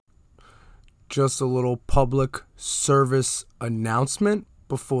Just a little public service announcement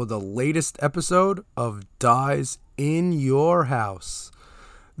before the latest episode of Dies in Your House.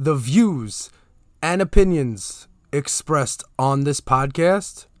 The views and opinions expressed on this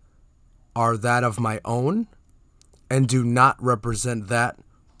podcast are that of my own and do not represent that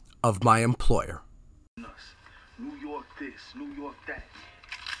of my employer. New York this, New York that.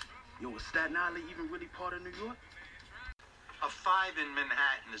 Yo, is Staten Island even really part of New York? A 5 in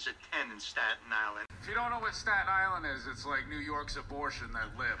Manhattan is a 10 in Staten Island. If you don't know what Staten Island is, it's like New York's abortion that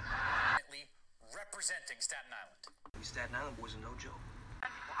lived. Representing Staten Island. We Staten Island boys are no joke.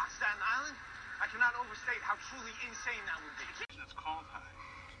 Well, on Staten Island, I cannot overstate how truly insane that would be. It's cold high.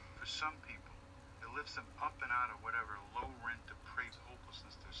 For some people, it lifts them up and out of whatever low-rent, depraved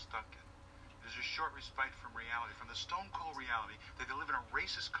hopelessness they're stuck in. There's a short respite from reality, from the stone-cold reality that they live in a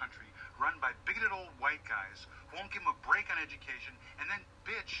racist country run by bigoted old white guys who won't give them a break on education and then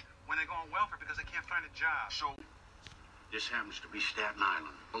bitch when they go on welfare because they can't find a job. So, this happens to be Staten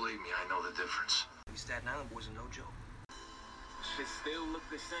Island. Believe me, I know the difference. We Staten Island boys are no joke. Shit still look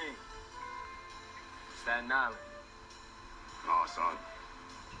the same. Staten Island. No, son.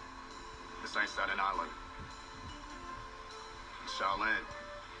 This ain't Staten Island. It's Shaolin.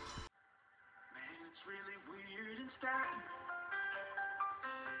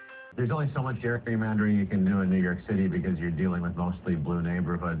 There's only so much gerrymandering you can do in New York City because you're dealing with mostly blue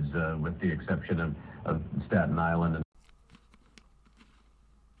neighborhoods, with the exception of Staten Island.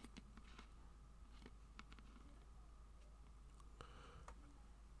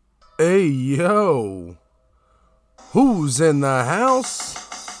 Hey, yo. Who's in the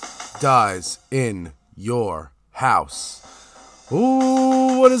house? Dies in your house.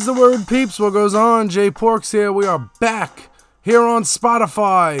 Ooh, what is the word, peeps? What goes on? Jay Porks here. We are back here on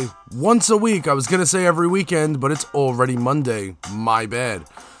Spotify once a week. I was going to say every weekend, but it's already Monday. My bad.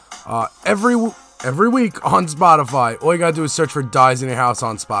 Every week on Spotify. All you got to do is search for Dies in Your House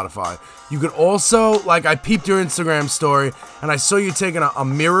on Spotify. You could also, I peeped your Instagram story, and I saw you taking a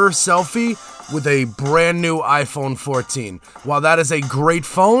mirror selfie with a brand new iPhone 14. While that is a great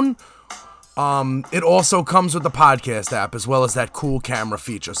phone, it also comes with the podcast app as well as that cool camera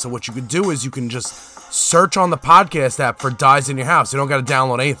feature. So what you could do is you can just search on the podcast app for Dies in Your House. You don't got to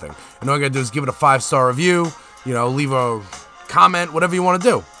download anything. And all you got to do is give it a 5-star review, leave a comment, whatever you want to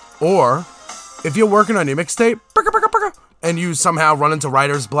do. Or if you're working on your mixtape and you somehow run into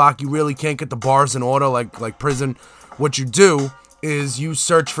writer's block, you really can't get the bars in order like prison, what you do is you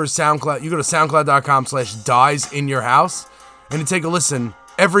search for SoundCloud. You go to soundcloud.com/Dies in Your House and you take a listen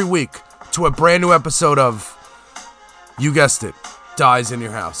every week to a brand new episode of, you guessed it, Dies in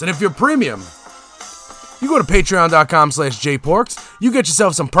Your House. And if you're premium, you go to patreon.com/JPorks. You get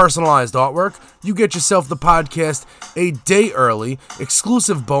yourself some personalized artwork. You get yourself the podcast a day early,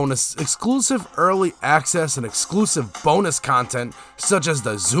 exclusive early access, and exclusive bonus content, such as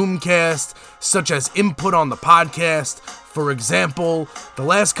the Zoomcast, such as input on the podcast. For example, the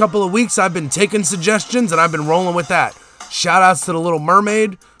last couple of weeks I've been taking suggestions and I've been rolling with that. Shout outs to The Little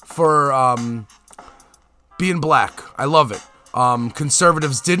Mermaid for being black. I love it.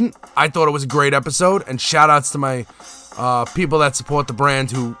 Conservatives didn't. I thought it was a great episode, and shout outs to my people that support the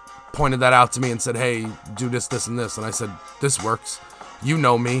brand who pointed that out to me and said, hey, do this, this, and this. And I said, this works. You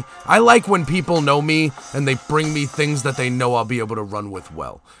know me. I like when people know me and they bring me things that they know I'll be able to run with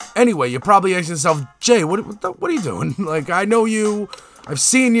well. Anyway, you're probably asking yourself, Jay, what are you doing? I know you. I've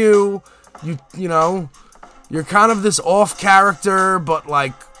seen you. You're kind of this off character, but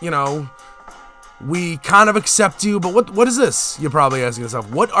we kind of accept you, but what is this? You're probably asking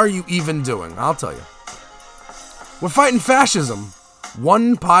yourself. What are you even doing? I'll tell you. We're fighting fascism,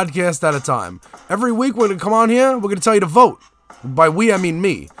 one podcast at a time. Every week we're going to come on here, we're going to tell you to vote. By we, I mean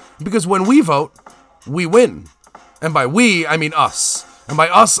me. Because when we vote, we win. And by we, I mean us. And by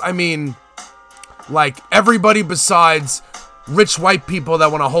us, I mean, everybody besides rich white people that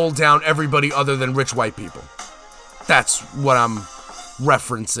want to hold down everybody other than rich white people. That's what I'm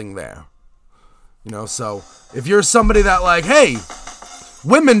referencing there. So if you're somebody that hey,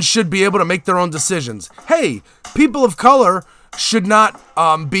 women should be able to make their own decisions. Hey, people of color should not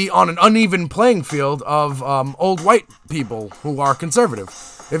be on an uneven playing field of old white people who are conservative.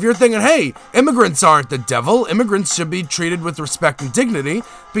 If you're thinking, hey, immigrants aren't the devil, immigrants should be treated with respect and dignity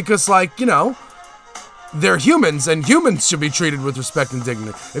because, they're humans, and humans should be treated with respect and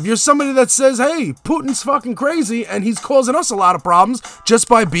dignity. If you're somebody that says, hey, Putin's fucking crazy, and he's causing us a lot of problems just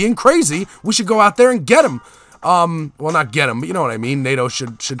by being crazy, we should go out there and get him. Well, not get him, but you know what I mean. NATO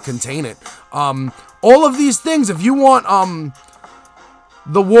should contain it. All of these things, if you want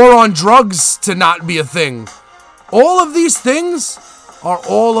the war on drugs to not be a thing, all of these things are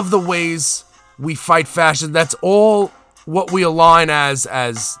all of the ways we fight fascism. That's all what we align as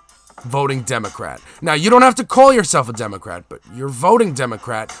voting Democrat. Now, you don't have to call yourself a Democrat, but you're voting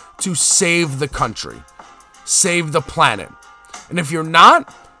Democrat to save the country, save the planet. And if you're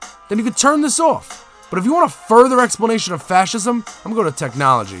not, then you can turn this off. But if you want a further explanation of fascism, I'm going to go to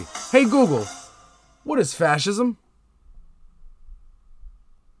technology. Hey, Google, what is fascism?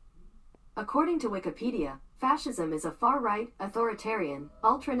 According to Wikipedia, fascism is a far-right, authoritarian,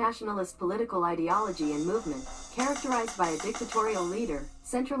 ultra-nationalist political ideology and movement, characterized by a dictatorial leader,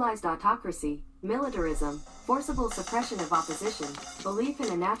 centralized autocracy, militarism, forcible suppression of opposition, belief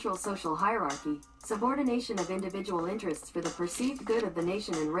in a natural social hierarchy, subordination of individual interests for the perceived good of the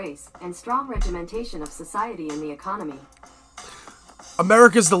nation and race, and strong regimentation of society and the economy.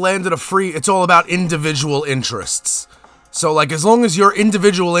 America's the land of the free. It's all about individual interests. So, like, as long as your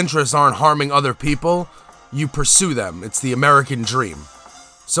individual interests aren't harming other people, you pursue them. It's the American dream.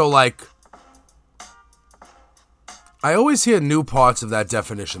 So, like, I always hear new parts of that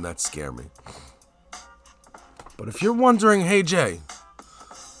definition that scare me. But if you're wondering, hey, Jay,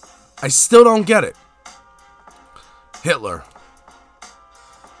 I still don't get it. Hitler.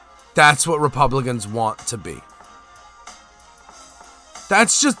 That's what Republicans want to be.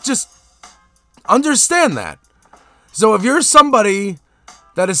 That's just understand that. So if you're somebody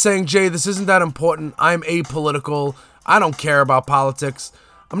that is saying, Jay, this isn't that important, I'm apolitical, I don't care about politics,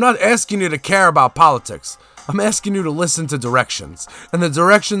 I'm not asking you to care about politics. I'm asking you to listen to directions. And the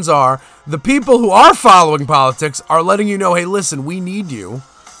directions are, the people who are following politics are letting you know, hey, listen, we need you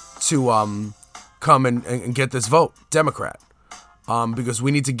to come and get this vote, Democrat. Because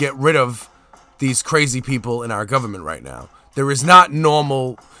we need to get rid of these crazy people in our government right now. There is not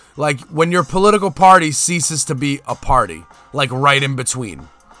normal, like, when your political party ceases to be a party, like right in between.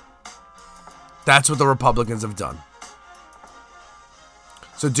 That's what the Republicans have done.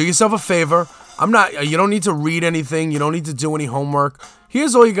 So do yourself a favor. You don't need to read anything. You don't need to do any homework.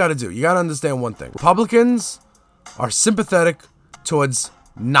 Here's all you got to do. You got to understand one thing. Republicans are sympathetic towards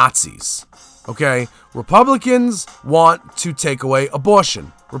Nazis. Okay? Republicans want to take away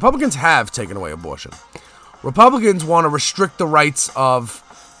abortion. Republicans have taken away abortion. Republicans want to restrict the rights of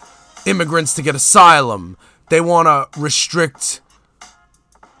immigrants to get asylum. They want to restrict.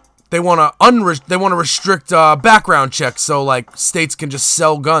 They want to restrict background checks so like states can just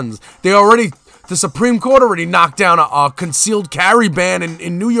sell guns. The Supreme Court already knocked down a concealed carry ban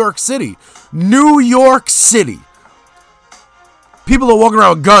in New York City. New York City. People are walking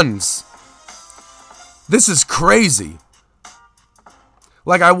around with guns. This is crazy.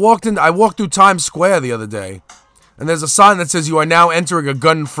 Like I walked through Times Square the other day, and there's a sign that says you are now entering a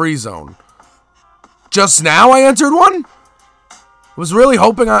gun-free zone. Just now I entered one? I was really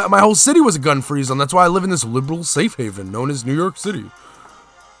hoping my whole city was a gun-free zone. That's why I live in this liberal safe haven known as New York City.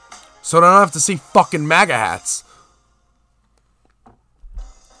 So I don't have to see fucking MAGA hats.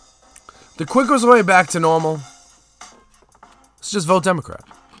 The quickest way back to normal is just vote Democrat.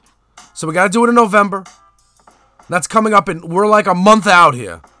 So we got to do it in November. That's coming up, and we're like a month out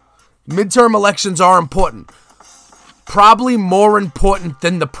here. Midterm elections are important. Probably more important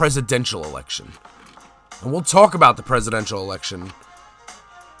than the presidential election. And we'll talk about the presidential election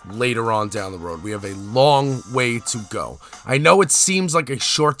later on down the road. We have a long way to go. I know it seems like a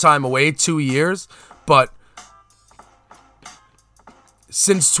short time away, 2 years, but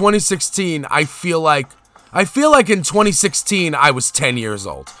since 2016, I feel like in 2016 I was 10 years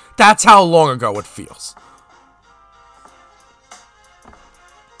old. That's how long ago it feels.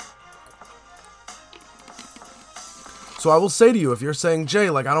 So I will say to you, if you're saying,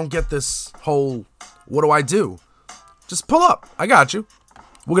 Jay, like, I don't get this whole, what do I do? Just pull up. I got you.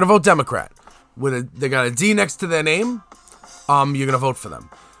 We're going to vote Democrat. They got a D next to their name. You're going to vote for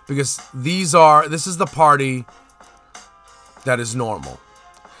them. Because this is the party that is normal.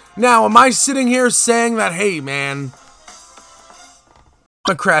 Now, am I sitting here saying that, hey, man,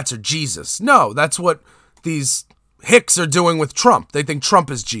 Democrats are Jesus? No, that's what these hicks are doing with Trump. They think Trump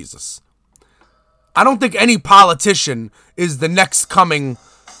is Jesus. I don't think any politician is the next coming,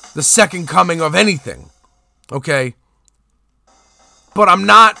 the second coming of anything. Okay? But I'm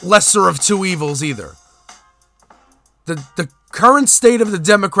not lesser of two evils either. The current state of the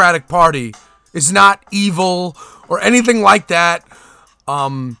Democratic Party is not evil or anything like that.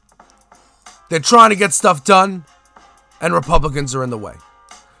 They're trying to get stuff done, and Republicans are in the way.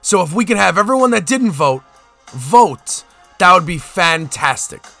 So if we could have everyone that didn't vote, that would be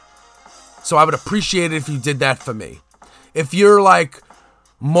fantastic. So I would appreciate it if you did that for me. If you're like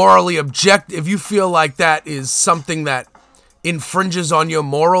morally objective, if you feel like that is something that infringes on your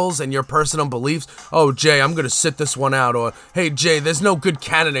morals and your personal beliefs, oh, Jay, I'm going to sit this one out. Or, hey, Jay, there's no good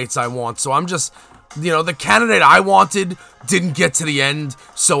candidates I want, so I'm just, the candidate I wanted didn't get to the end,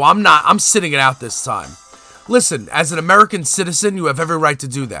 so I'm sitting it out this time. Listen, as an American citizen, you have every right to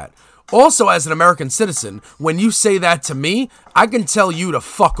do that. Also, as an American citizen, when you say that to me, I can tell you to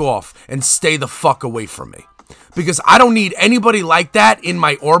fuck off and stay the fuck away from me. Because I don't need anybody like that in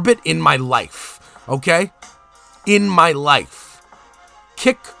my orbit, in my life. Okay? In my life.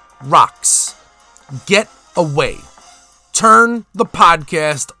 Kick rocks. Get away. Turn the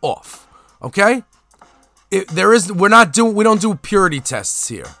podcast off. Okay? We don't do purity tests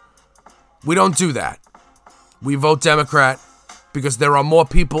here. We don't do that. We vote Democrat because there are more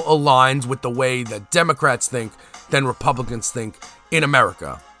people aligned with the way that Democrats think than Republicans think in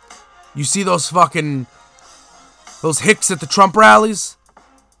America. You see those hicks at the Trump rallies?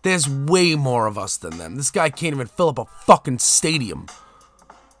 There's way more of us than them. This guy can't even fill up a fucking stadium.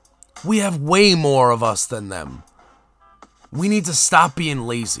 We have way more of us than them. We need to stop being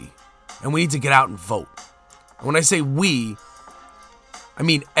lazy. And we need to get out and vote. And when I say we, I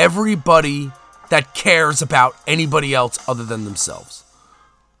mean everybody that cares about anybody else other than themselves.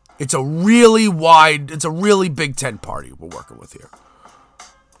 It's a really Big Tent party we're working with here.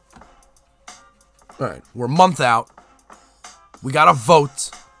 All right, we're a month out. We got to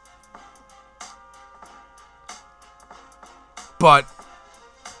vote. But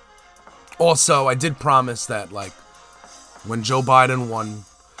also, I did promise that, when Joe Biden won,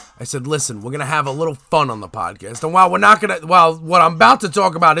 I said, listen, we're going to have a little fun on the podcast. And while what I'm about to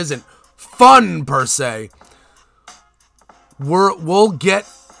talk about isn't fun per se, we'll get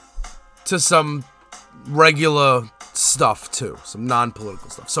to some regular stuff too, some non-political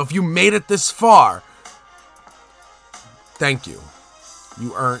stuff. So if you made it this far, thank you.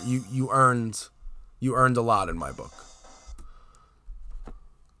 You earned a lot in my book.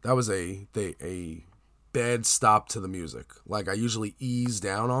 That was a bad stop to the music. I usually ease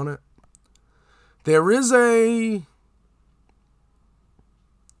down on it. There is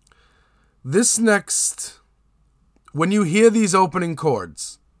when you hear these opening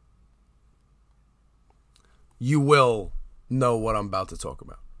chords, you will know what I'm about to talk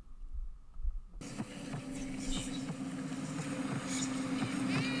about.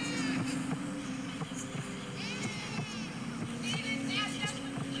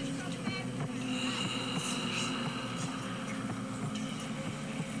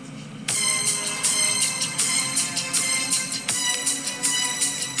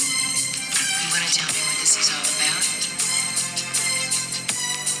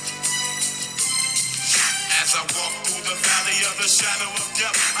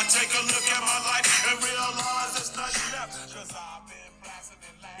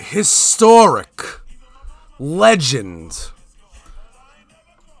 Historic, legendary,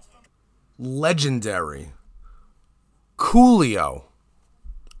 Coolio,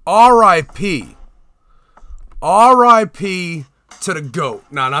 R.I.P. to the GOAT.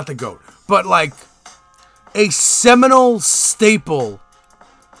 No, not the GOAT, but a seminal staple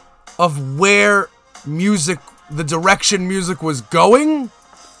of where the direction music was going.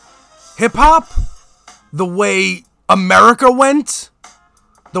 Hip-hop, the way America went,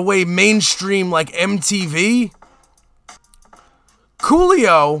 the way mainstream MTV.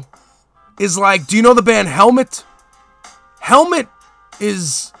 Coolio is do you know the band Helmet? Helmet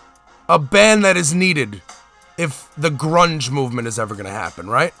is a band that is needed if the grunge movement is ever going to happen,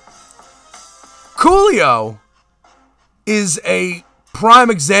 right? Coolio is a prime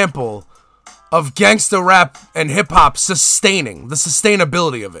example of gangsta rap and hip-hop sustaining, the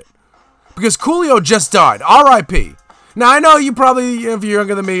sustainability of it. Because Coolio just died. R.I.P. Now, I know you probably, if you're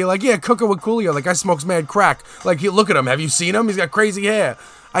younger than me, yeah, cooking with Coolio. Guy smokes mad crack. Look at him. Have you seen him? He's got crazy hair.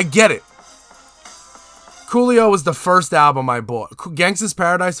 I get it. Coolio was the first album I bought. Gangsta's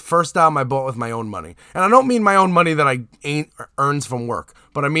Paradise, first album I bought with my own money. And I don't mean my own money that I earns from work.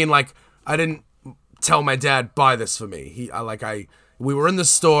 But I mean, I didn't tell my dad, buy this for me. We were in the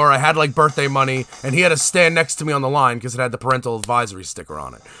store. I had, birthday money. And he had to stand next to me on the line because it had the parental advisory sticker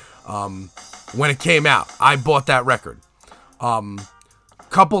on it. When it came out, I bought that record.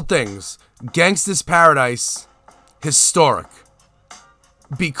 Couple things. Gangsta's Paradise, historic.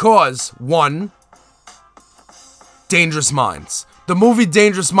 Because, one, Dangerous Minds. The movie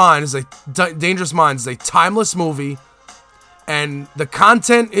Dangerous Minds is a timeless movie, and the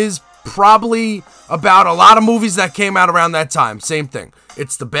content is probably about a lot of movies that came out around that time. Same thing.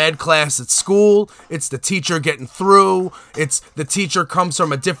 It's the bad class at school. It's the teacher getting through. It's the teacher comes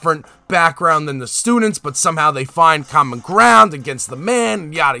from a different background than the students, but somehow they find common ground against the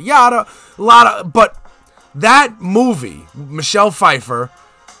man, yada yada. But That movie, Michelle Pfeiffer,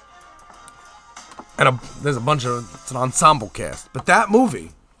 and there's a bunch of, it's an ensemble cast, but that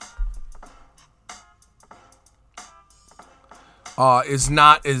movie is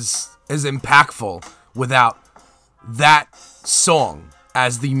not as impactful without that song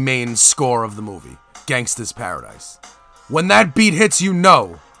as the main score of the movie, Gangsta's Paradise. When that beat hits, you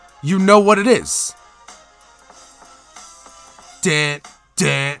know what it is. Dun,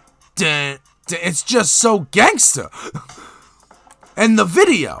 dun, dun, dun. It's just so gangsta. And the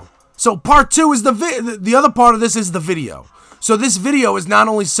video. So part 2 is the other part of this is the video. So this video is not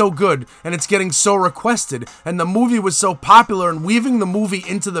only so good, and it's getting so requested, and the movie was so popular, and weaving the movie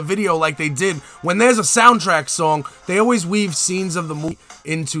into the video like they did. When there's a soundtrack song, they always weave scenes of the movie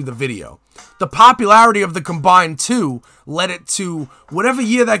into the video. The popularity of the combined two led it to whatever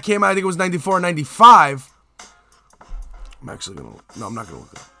year that came out. I think it was 94 or 95. I'm not going to look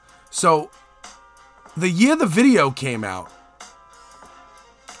it up. So, the year the video came out,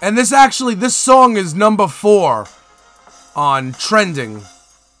 and this song is number 4 on trending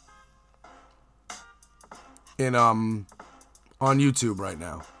in on YouTube right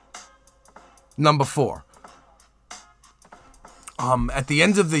now. Number 4. At the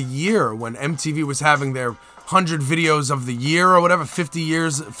end of the year, when MTV was having their 100 videos of the year or whatever, 50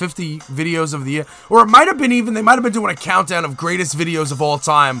 videos of the year, or it might have been they might have been doing a countdown of greatest videos of all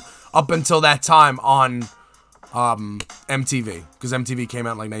time up until that time on MTV, because MTV came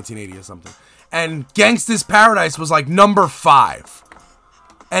out in like 1980 or something. And Gangsta's Paradise was like number 5.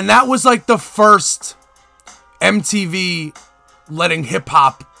 And that was like the first MTV letting hip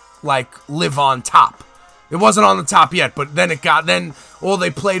hop like live on top. It wasn't on the top yet, but then then all they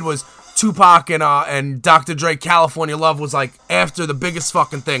played was Tupac and Dr. Dre, California Love was like after the biggest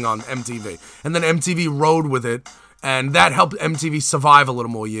fucking thing on MTV. And then MTV rode with it, and that helped MTV survive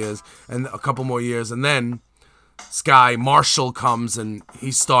a couple more years. And then this guy, Marshall, comes and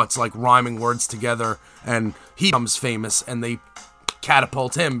he starts like rhyming words together, and he becomes famous, and they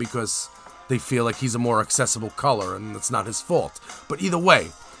catapult him because they feel like he's a more accessible color, and it's not his fault. But either way,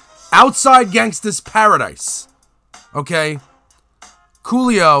 outside Gangsta's Paradise, okay,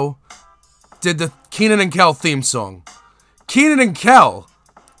 Coolio did the Kenan and Kel theme song. Kenan and Kel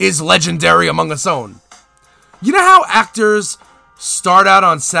is legendary among its own. You know how actors start out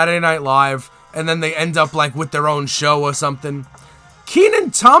on Saturday Night Live and then they end up like with their own show or something? Kenan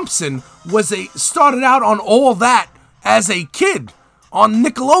Thompson started out on all that as a kid on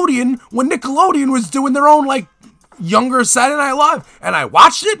Nickelodeon when Nickelodeon was doing their own like younger Saturday Night Live, and I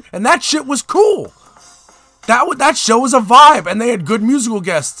watched it, and that shit was cool. That show was a vibe, and they had good musical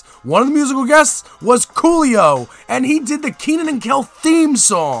guests. One of the musical guests was Coolio, and he did the Kenan and Kel theme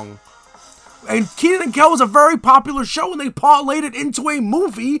song. And Kenan and Kel was a very popular show, and they parlayed it into a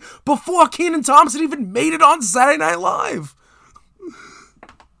movie before Kenan Thompson even made it on Saturday Night Live.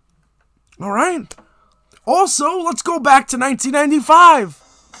 All right. Also, let's go back to 1995.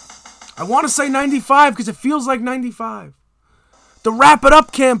 I want to say 95 because it feels like 95. The Wrap It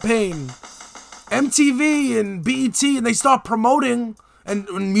Up campaign. MTV and BET, and they start promoting, and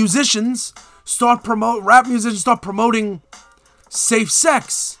rap musicians start promoting safe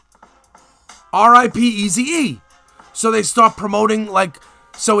sex. R.I.P. Eazy-E. So they start promoting,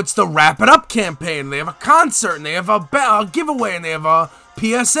 so it's the Wrap It Up campaign. They have a concert, and they have a giveaway, and they have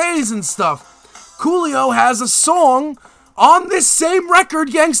PSAs and stuff. Coolio has a song on this same record,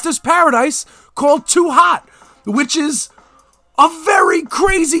 Gangsta's Paradise, called Too Hot, which is a very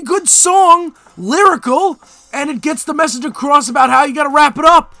crazy good song, lyrical, and it gets the message across about how you gotta wrap it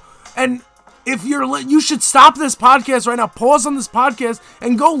up. And if you should stop this podcast right now, pause on this podcast,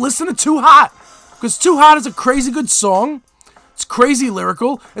 and go listen to Too Hot, because Too Hot is a crazy good song. It's crazy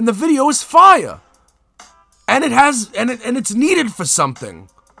lyrical, and the video is fire, and it's needed for something.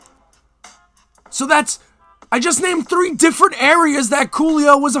 So I just named 3 different areas that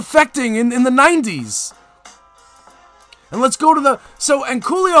Coolio was affecting in the 90s. And let's go to and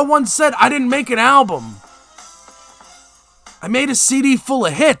Coolio once said, I didn't make an album. I made a CD full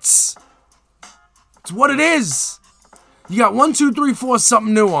of hits. It's what it is. You got 1, 2, 3, 4,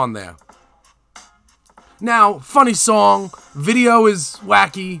 something new on there. Now, funny song, video is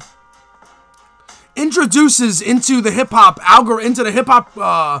wacky. Introduces into the hip-hop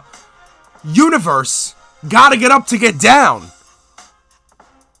universe, Gotta Get Up to Get Down.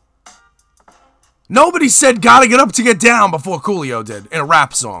 Nobody said Gotta Get Up to Get Down before Coolio did in a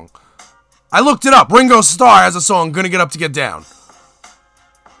rap song. I looked it up. Ringo Starr has a song, Gonna Get Up to Get Down.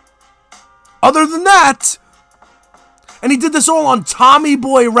 Other than that, and he did this all on Tommy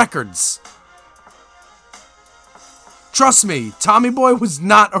Boy Records. Trust me, Tommy Boy was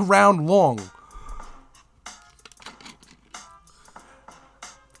not around long.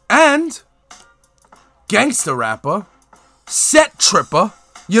 And gangster rapper, set tripper,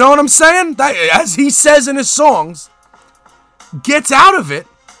 you know what I'm saying? That, as he says in his songs, gets out of it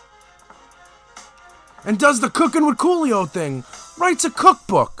and does the cooking with Coolio thing. Writes a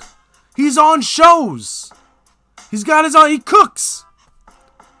cookbook. He's on shows. He's got his own, he cooks.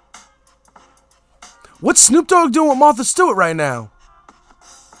 What's Snoop Dogg doing with Martha Stewart right now?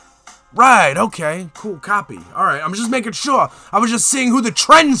 Right, okay, cool, copy. Alright, I'm just making sure. I was just seeing who the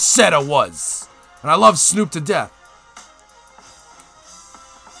trendsetter was. And I love Snoop to death.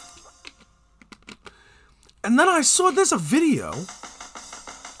 And then I saw there's a video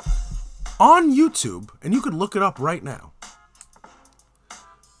on YouTube, and you could look it up right now,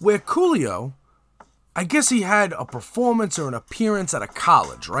 where Coolio, I guess he had a performance or an appearance at a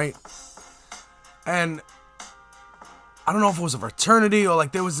college, right? And I don't know if it was a fraternity or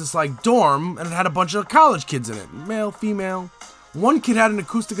like there was this like dorm and it had a bunch of college kids in it. Male, female. One kid had an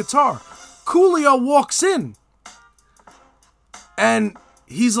acoustic guitar. Coolio walks in. And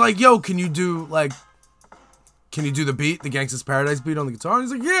he's like, yo, can you do the beat, the Gangsta's Paradise beat on the guitar? And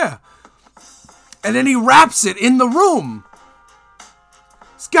he's like, yeah. And then he raps it in the room.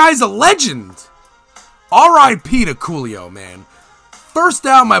 This guy's a legend. R.I.P. to Coolio, man. First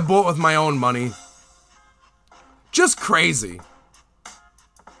album I bought with my own money. Just crazy.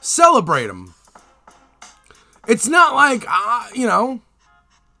 Celebrate him. It's not like,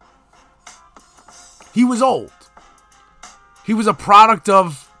 he was old. He was a product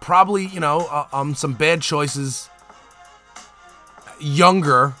of probably, some bad choices.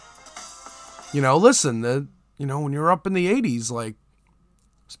 Younger. Listen, when you're up in the 80s, like,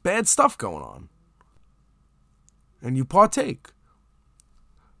 there's bad stuff going on. And you partake.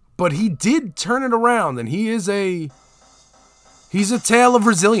 But he did turn it around, and he's a tale of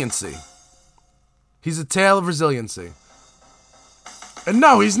resiliency. He's a tale of resiliency. And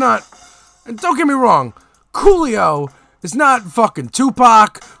no, he's not, and don't get me wrong, Coolio is not fucking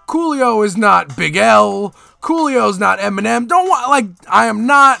Tupac. Coolio is not Big L. Coolio's not Eminem. I am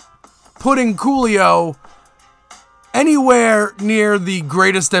not putting Coolio anywhere near the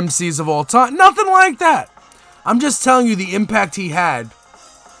greatest MCs of all time. Nothing like that. I'm just telling you the impact he had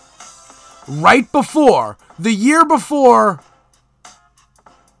right before, the year before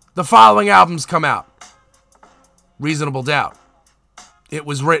the following albums come out. Reasonable Doubt. It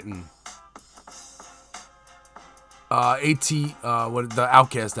Was Written. The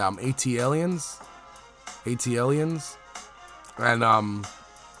Outkast album, AT Aliens. And,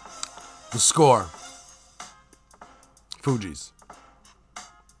 The Score. Fugees.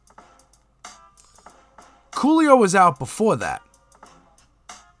 Coolio was out before that.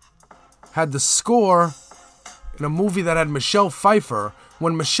 Had The Score in a movie that had Michelle Pfeiffer,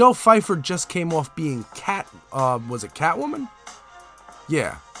 when Michelle Pfeiffer just came off being was it Catwoman?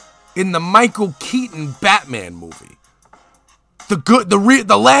 Yeah. In the Michael Keaton Batman movie.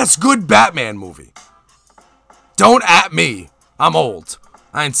 The last good Batman movie. Don't at me. I'm old.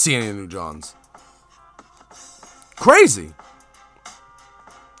 I ain't seen any of the new Johns. Crazy.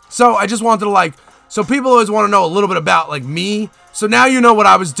 So I just wanted to so people always want to know a little bit about me. So now you know what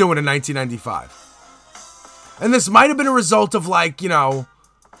I was doing in 1995. And this might have been a result of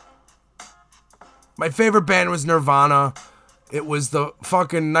my favorite band was Nirvana. It was the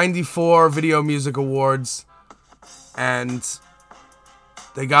fucking 94 Video Music Awards. And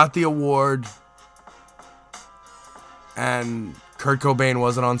they got the award. And Kurt Cobain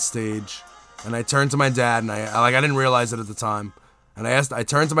wasn't on stage. And I turned to my dad and I didn't realize it at the time. And I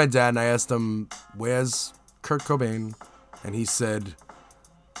turned to my dad and I asked him, where's Kurt Cobain? And he said,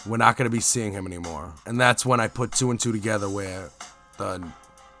 we're not going to be seeing him anymore. And that's when I put two and two together where the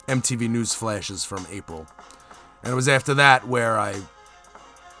MTV News flashes from April. And it was after that where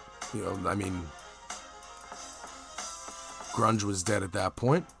grunge was dead at that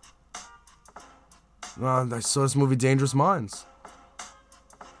point. I saw this movie Dangerous Minds.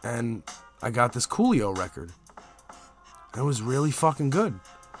 And I got this Coolio record. It was really fucking good.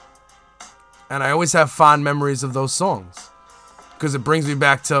 And I always have fond memories of those songs. Because it brings me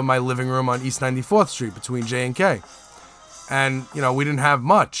back to my living room on East 94th Street between J and K. And, we didn't have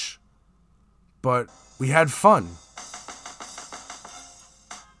much. But we had fun.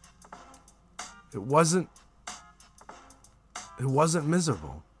 It wasn't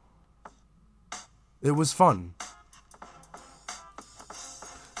miserable. It was fun.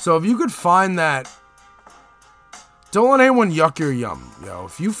 So if you could find that, don't let anyone yuck your yum.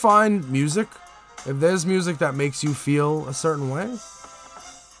 If you find music, if there's music that makes you feel a certain way,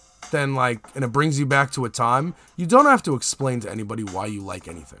 then and it brings you back to a time, you don't have to explain to anybody why you like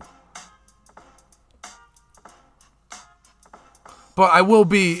anything. But I will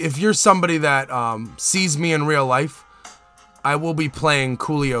be, if you're somebody that sees me in real life, I will be playing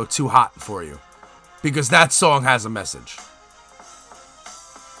Coolio Too Hot for you. Because that song has a message.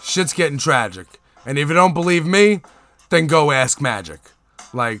 Shit's getting tragic. And if you don't believe me, then go ask Magic.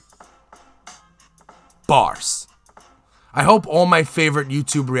 Like, bars. I hope all my favorite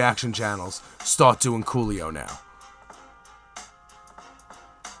YouTube reaction channels start doing Coolio now.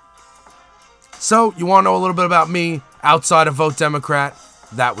 So, you want to know a little bit about me outside of Vote Democrat?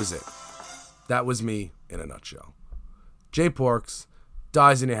 That was it. That was me in a nutshell. Jay Porks,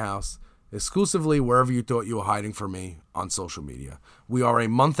 Dies in Your House, exclusively wherever you thought you were hiding from me on social media. We are a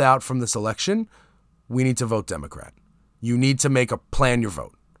month out from this election. We need to vote Democrat. You need to plan your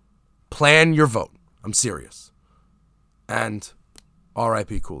vote. Plan your vote. I'm serious. And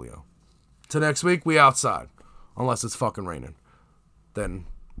R.I.P. Coolio. Till next week, we outside. Unless it's fucking raining. Then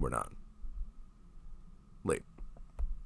we're not.